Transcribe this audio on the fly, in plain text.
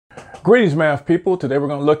Greetings, math people. Today we're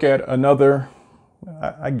going to look at another,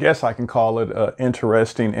 I guess I can call it an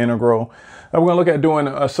interesting integral. We're going to look at doing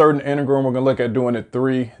a certain integral, and we're going to look at doing it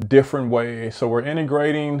three different ways. So we're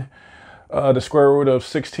integrating the square root of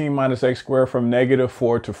 16 minus x squared from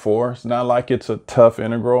 -4 to 4. It's not like it's a tough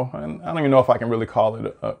integral, and I don't even know if I can really call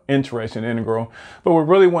it an interesting integral, but we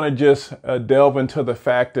really want to just delve into the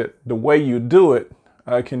fact that the way you do it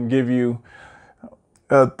can give you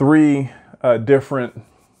three different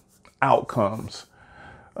outcomes.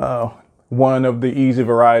 One of the easy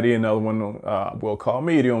variety, another one we'll call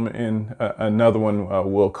medium, and another one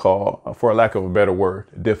we'll call, for lack of a better word,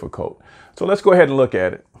 difficult. So let's go ahead and look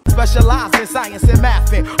at it. Specialize in science and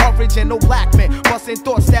math, original black men, busting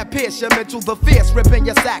thoughts that pierce your mental, the fierce, ripping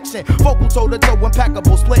your section, vocal toe-to-toe,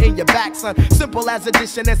 impeccable, splitting your back, son. Simple as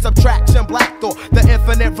addition and subtraction, black thought, the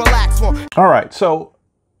infinite relax one. All right, so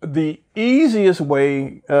the easiest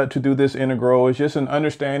way to do this integral is just an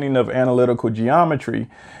understanding of analytical geometry,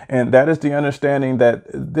 and that is the understanding that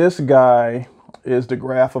this guy is the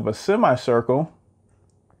graph of a semicircle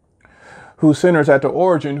whose center is at the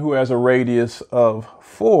origin, who has a radius of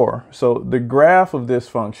 4. So the graph of this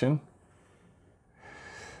function,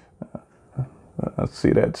 let's see,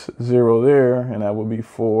 that's 0 there, and that would be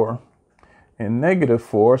 4 and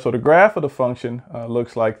 -4. So the graph of the function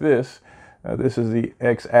looks like this. This is the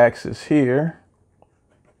x-axis here.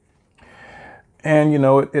 And, you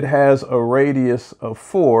know, it has a radius of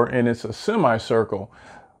 4, and it's a semicircle.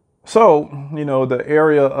 So, you know, the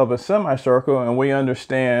area of a semicircle, and we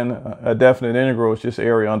understand a definite integral is just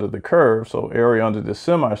area under the curve. So area under the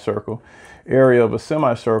semicircle, area of a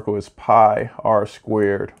semicircle is pi r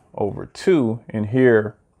squared over 2. And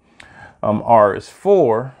here, r is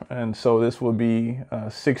 4. And so this will be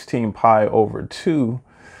 16 pi over 2.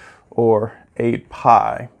 Or 8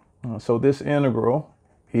 pi. So this integral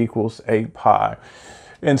equals 8 pi.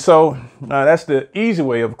 And so that's the easy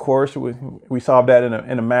way, of course. We solve that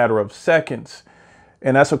in a matter of seconds.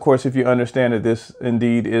 And that's, of course, if you understand that this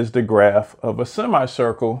indeed is the graph of a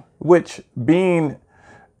semicircle, which being,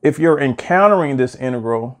 if you're encountering this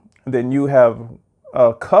integral, then you have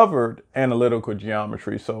covered analytical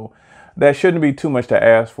geometry. So that shouldn't be too much to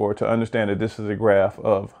ask for to understand that this is a graph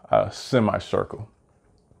of a semicircle.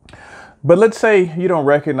 But let's say you don't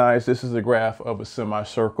recognize this is a graph of a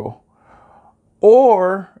semicircle.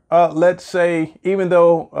 Or let's say, even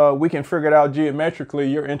though we can figure it out geometrically,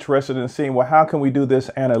 you're interested in seeing, well, how can we do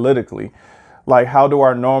this analytically? Like, how do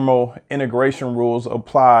our normal integration rules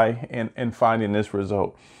apply in finding this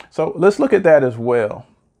result? So let's look at that as well.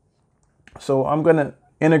 So I'm going to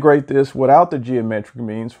integrate this without the geometric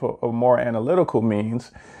means for a more analytical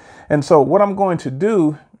means. And so what I'm going to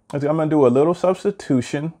do is I'm going to do a little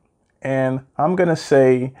substitution. And I'm going to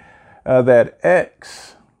say that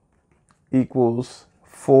x equals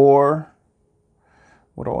 4,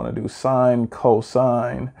 what do I want to do, sine,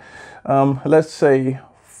 cosine. Let's say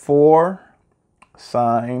 4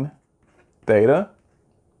 sine theta,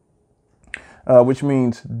 which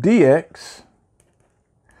means dx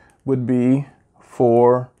would be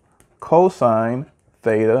 4 cosine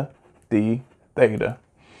theta d theta.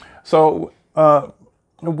 So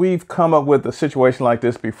we've come up with a situation like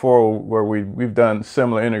this before where we've done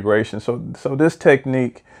similar integration. So this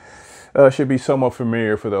technique should be somewhat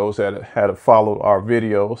familiar for those that had followed our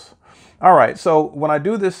videos. All right, so when I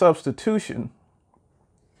do this substitution,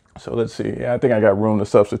 so let's see, I think I got room to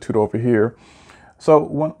substitute over here. So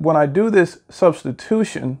when I do this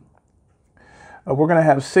substitution, we're going to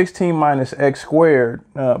have 16 minus x squared,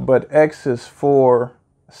 but x is 4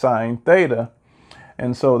 sine theta.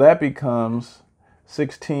 And so that becomes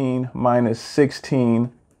 16 minus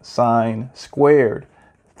 16 sine squared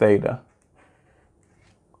theta.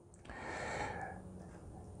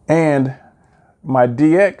 And my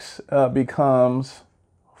dx becomes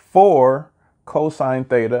 4 cosine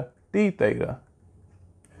theta d theta.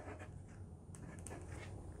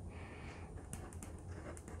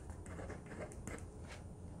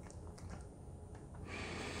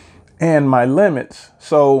 And my limits,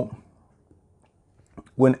 so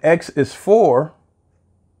when x is 4,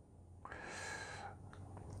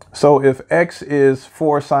 so if x is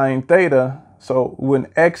 4 sine theta, so when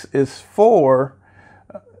x is 4,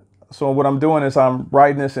 so what I'm doing is I'm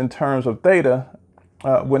writing this in terms of theta.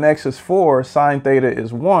 When x is 4, sine theta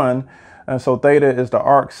is 1, and so theta is the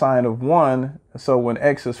arc sine of 1. So when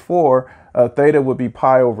x is 4, theta would be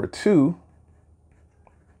pi over 2.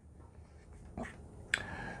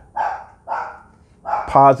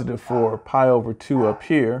 Positive 4, pi over 2 up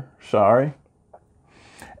here, sorry.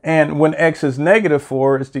 And when x is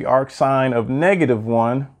 -4, it's the arc sine of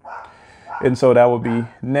 -1. And so that would be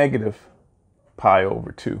negative pi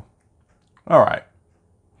over 2. All right.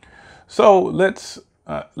 So let's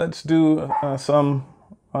do some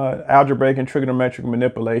algebraic and trigonometric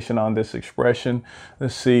manipulation on this expression.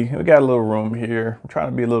 Let's see, we got a little room here. I'm trying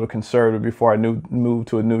to be a little conservative before I move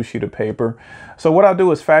to a new sheet of paper. So what I'll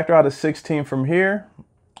do is factor out a 16 from here,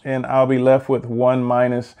 and I'll be left with 1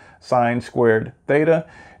 minus sine squared theta.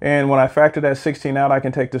 And when I factor that 16 out, I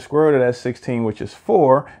can take the square root of that 16, which is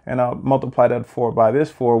 4, and I'll multiply that 4 by this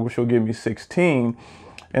 4, which will give me 16.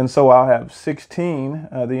 And so I'll have 16,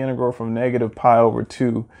 the integral from negative pi over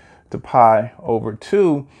 2 to pi over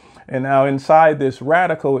 2. And now inside this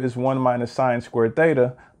radical is 1 minus sine squared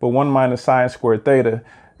theta, but 1 minus sine squared theta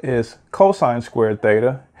is cosine squared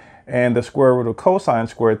theta, and the square root of cosine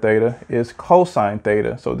squared theta is cosine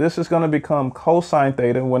theta. So this is going to become cosine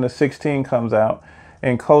theta when the 16 comes out,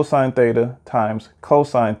 and cosine theta times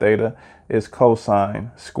cosine theta is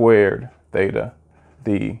cosine squared theta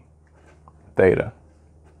d theta.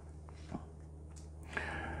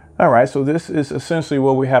 All right, so this is essentially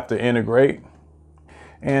what we have to integrate.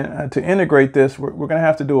 And to integrate this, we're going to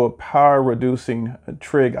have to do a power reducing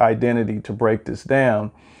trig identity to break this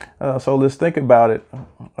down. So let's think about it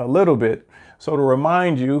a little bit. So to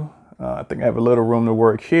remind you, I think I have a little room to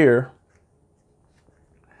work here,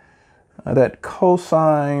 that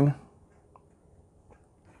cosine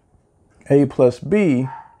a plus b,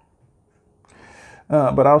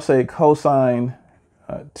 but I'll say cosine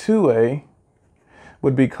 2a,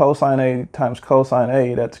 would be cosine a times cosine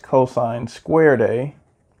a, that's cosine squared a,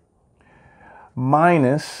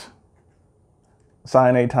 minus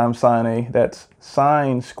sine a times sine a, that's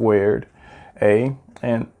sine squared a,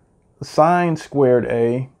 and sine squared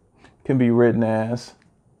a can be written as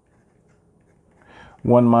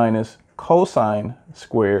 1 minus cosine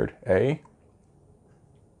squared a.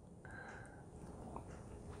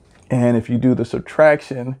 And if you do the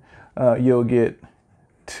subtraction, you'll get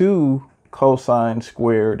 2 cosine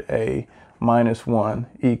squared a minus 1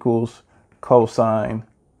 equals cosine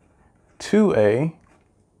 2a.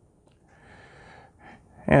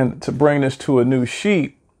 And to bring this to a new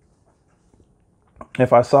sheet,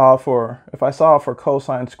 if I solve for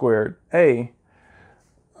cosine squared a,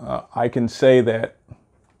 I can say that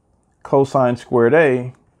cosine squared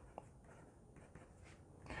a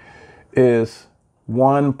is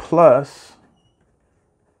 1 plus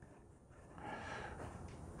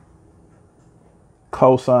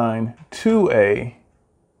cosine 2a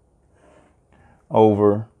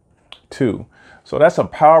over 2. So that's a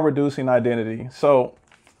power reducing identity. So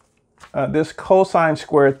this cosine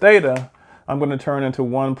squared theta, I'm going to turn into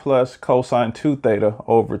 1 plus cosine 2 theta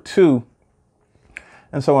over 2.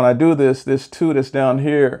 And so when I do this, this 2 that's down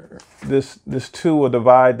here, this 2 will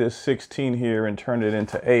divide this 16 here and turn it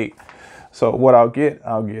into 8. So what I'll get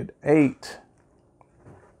 8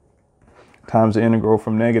 times the integral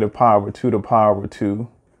from negative pi over 2 to pi over 2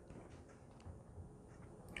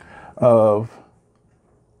 of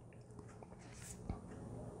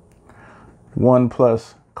 1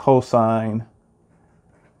 plus cosine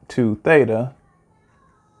 2 theta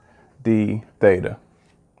d theta.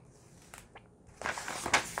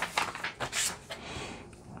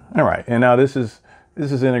 All right, and now this is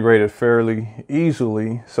integrated fairly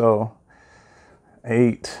easily. So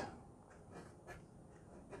 8,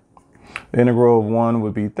 the integral of 1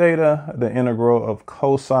 would be theta. The integral of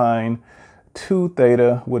cosine 2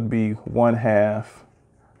 theta would be 1/2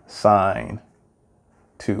 sine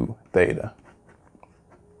 2 theta.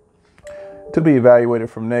 To be evaluated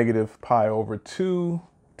from negative pi over 2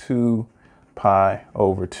 to pi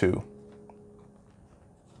over 2.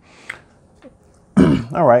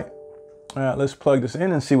 All right, let's plug this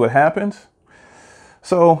in and see what happens.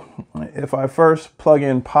 So if I first plug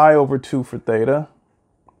in pi over 2 for theta,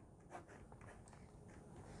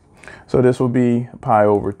 so this will be pi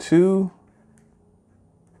over 2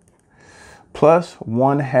 plus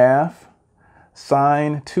 1/2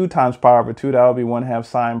 sine 2 times pi over 2. That will be 1/2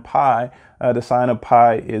 sine pi. The sine of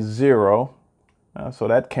pi is 0, so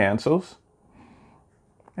that cancels.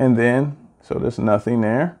 And then, so there's nothing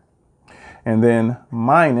there. And then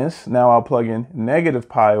minus, now I'll plug in negative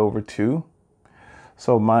pi over 2.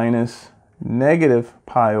 So minus negative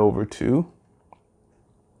pi over 2.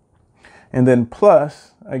 And then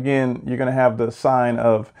plus, again, you're going to have the sign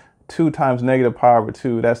of 2 times negative pi over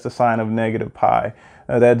 2. That's the sign of negative pi.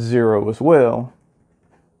 That's 0 as well.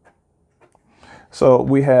 So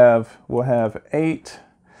we'll have 8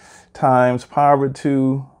 times pi over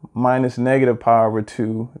 2 minus negative pi over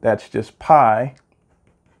 2. That's just pi.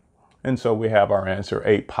 And so we have our answer,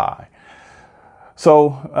 8 pi.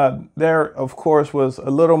 So there, of course, was a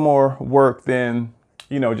little more work than,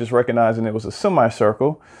 just recognizing it was a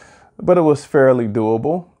semicircle, but it was fairly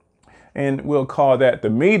doable. and we'll call that the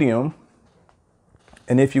medium.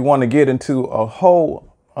 And if you want to get into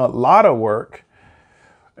a lot of work,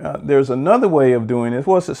 there's another way of doing this.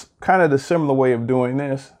 Well, it's kind of the similar way of doing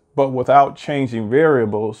this, but without changing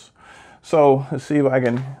variables. So let's see if I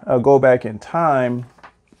can go back in time.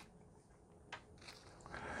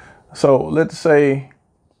 So let's say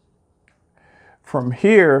from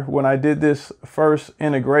here, when I did this first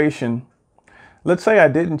integration, let's say I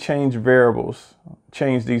didn't change variables,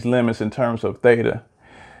 change these limits in terms of theta.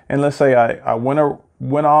 And let's say I went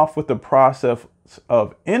off with the process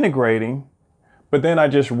of integrating, but then I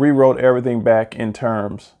just rewrote everything back in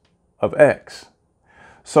terms of x.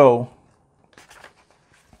 So,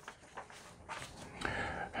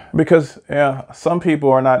 because some people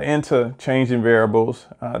are not into changing variables,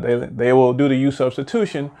 they will do the U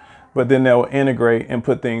substitution, but then they'll integrate and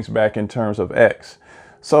put things back in terms of x.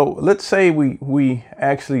 So let's say we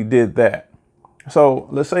actually did that. So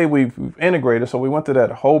let's say we've integrated. So we went through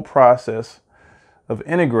that whole process of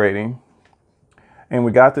integrating, and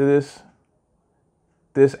we got to this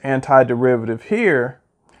antiderivative here,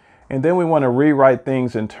 and then we want to rewrite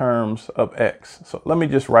things in terms of x. So let me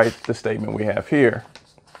just write the statement we have here.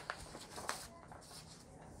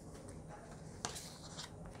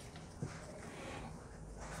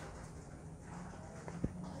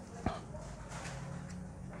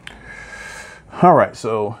 All right,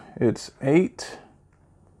 so it's 8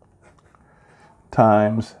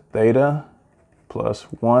 times theta plus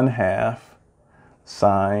 1/2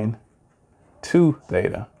 sine 2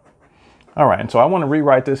 theta. All right, and so I want to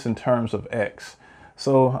rewrite this in terms of x.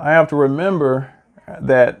 So I have to remember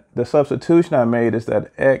that the substitution I made is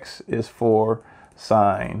that x is for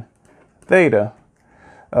sine theta,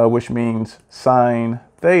 which means sine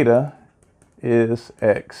theta is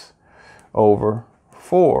x over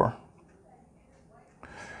 4.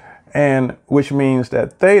 And which means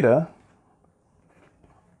that theta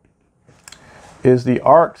is the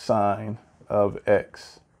arc sine of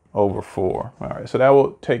x over 4. All right, so that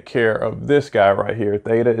will take care of this guy right here.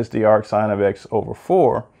 Theta is the arc sine of x over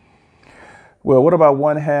 4. Well, what about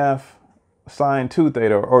 1/2 sine 2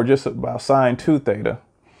 theta, or just about sine 2 theta?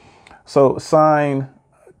 So sine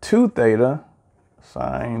 2 theta,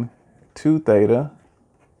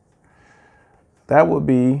 that would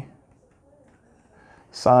be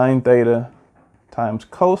sine theta times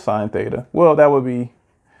cosine theta. Well, that would be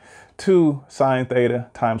 2 sine theta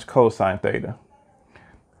times cosine theta.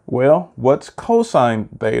 Well, what's cosine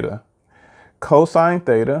theta? Cosine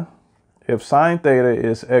theta, if sine theta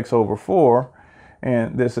is x over 4,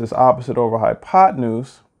 and this is opposite over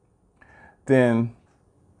hypotenuse, then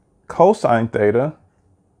cosine theta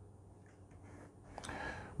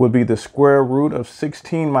would be the square root of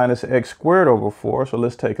 16 minus x squared over 4. So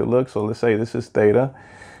let's take a look. So let's say this is theta,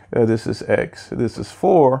 this is x, this is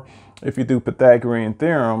 4. If you do Pythagorean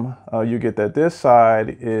theorem, you get that this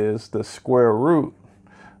side is the square root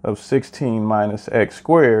of 16 minus x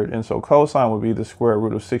squared. And so cosine would be the square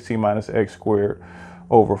root of 16 minus x squared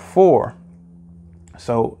over 4.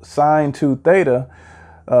 So sine 2 theta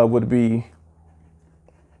would be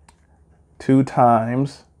 2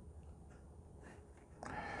 times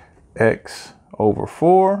x over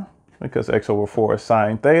 4, because x over 4 is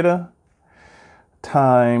sine theta,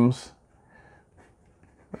 times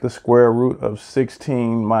the square root of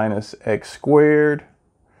 16 minus x squared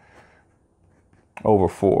over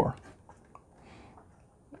 4.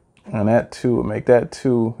 And that 2 would make that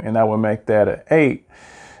 2, and that would make that an 8.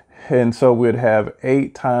 And so we'd have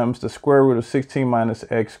 8 times the square root of 16 minus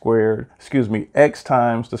x squared, x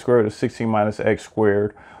times the square root of 16 minus x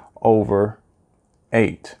squared over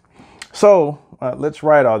 8. So let's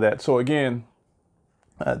write all that. So again,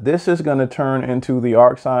 this is going to turn into the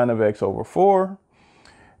arc sine of x over 4.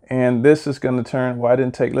 And this is going to turn, well,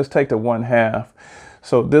 let's take the 1/2.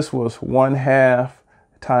 So this was 1/2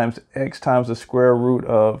 times x times the square root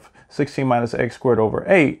of 16 minus x squared over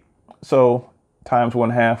 8. So times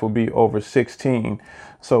 1/2 will be over 16.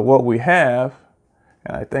 So what we have,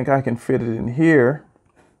 and I think I can fit it in here,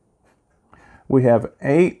 we have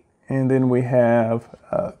 8, and then we have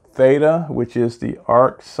theta, which is the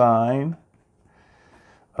arc sine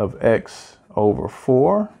of x over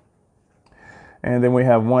 4. And then we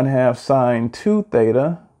have 1/2 sine 2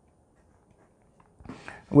 theta,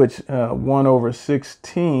 which 1 over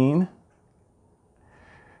 16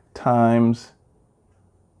 times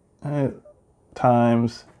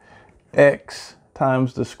x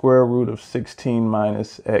times the square root of 16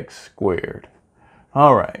 minus x squared.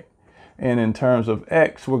 All right. And in terms of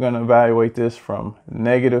x, we're going to evaluate this from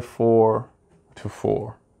 -4 to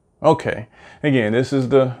 4. Okay. Again, this is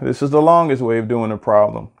the longest way of doing the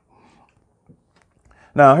problem.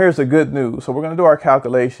 Now, here's the good news. So we're going to do our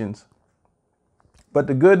calculations. But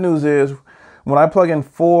the good news is when I plug in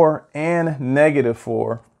 4 and negative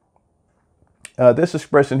 4, this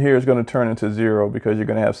expression here is going to turn into 0 because you're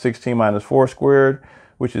going to have 16 minus 4 squared,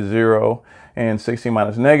 which is 0, and 16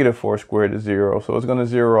 minus negative 4 squared is 0. So it's going to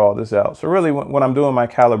zero all this out. So really, when I'm doing my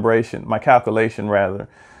calculation,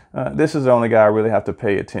 this is the only guy I really have to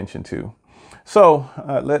pay attention to. So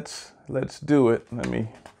let's do it. Let me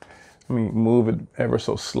move it ever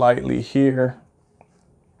so slightly here.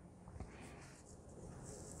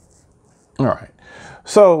 All right,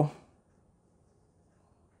 so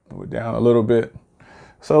we're down a little bit.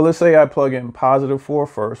 So let's say I plug in positive 4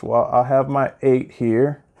 first. Well, I have my 8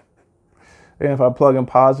 here. And if I plug in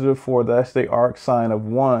positive 4, that's the arc sine of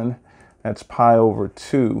 1. That's pi over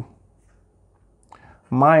 2.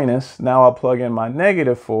 Minus, now I'll plug in my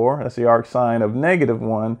negative 4. That's the arc sine of negative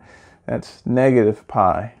 1. That's negative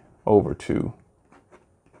pi over 2.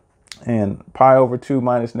 And pi over 2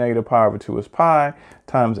 minus negative pi over 2 is pi,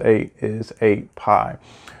 times 8 is 8 pi.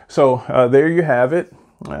 So there you have it,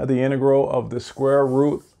 the integral of the square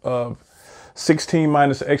root of 16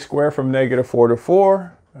 minus x squared from negative 4 to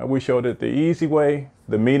 4. We showed it the easy way,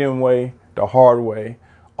 the medium way, the hard way.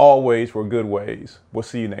 All ways were good ways. We'll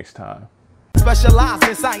see you next time. Specialized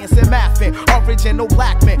in science and math, original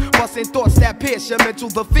black men, busting thoughts that pierce your mental,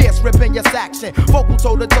 the fierce, ripping your section, vocal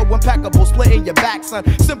toe-to-toe, impeccable, splitting your back, son,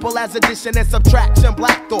 simple as addition and subtraction,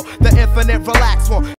 black thought, the infinite relax one.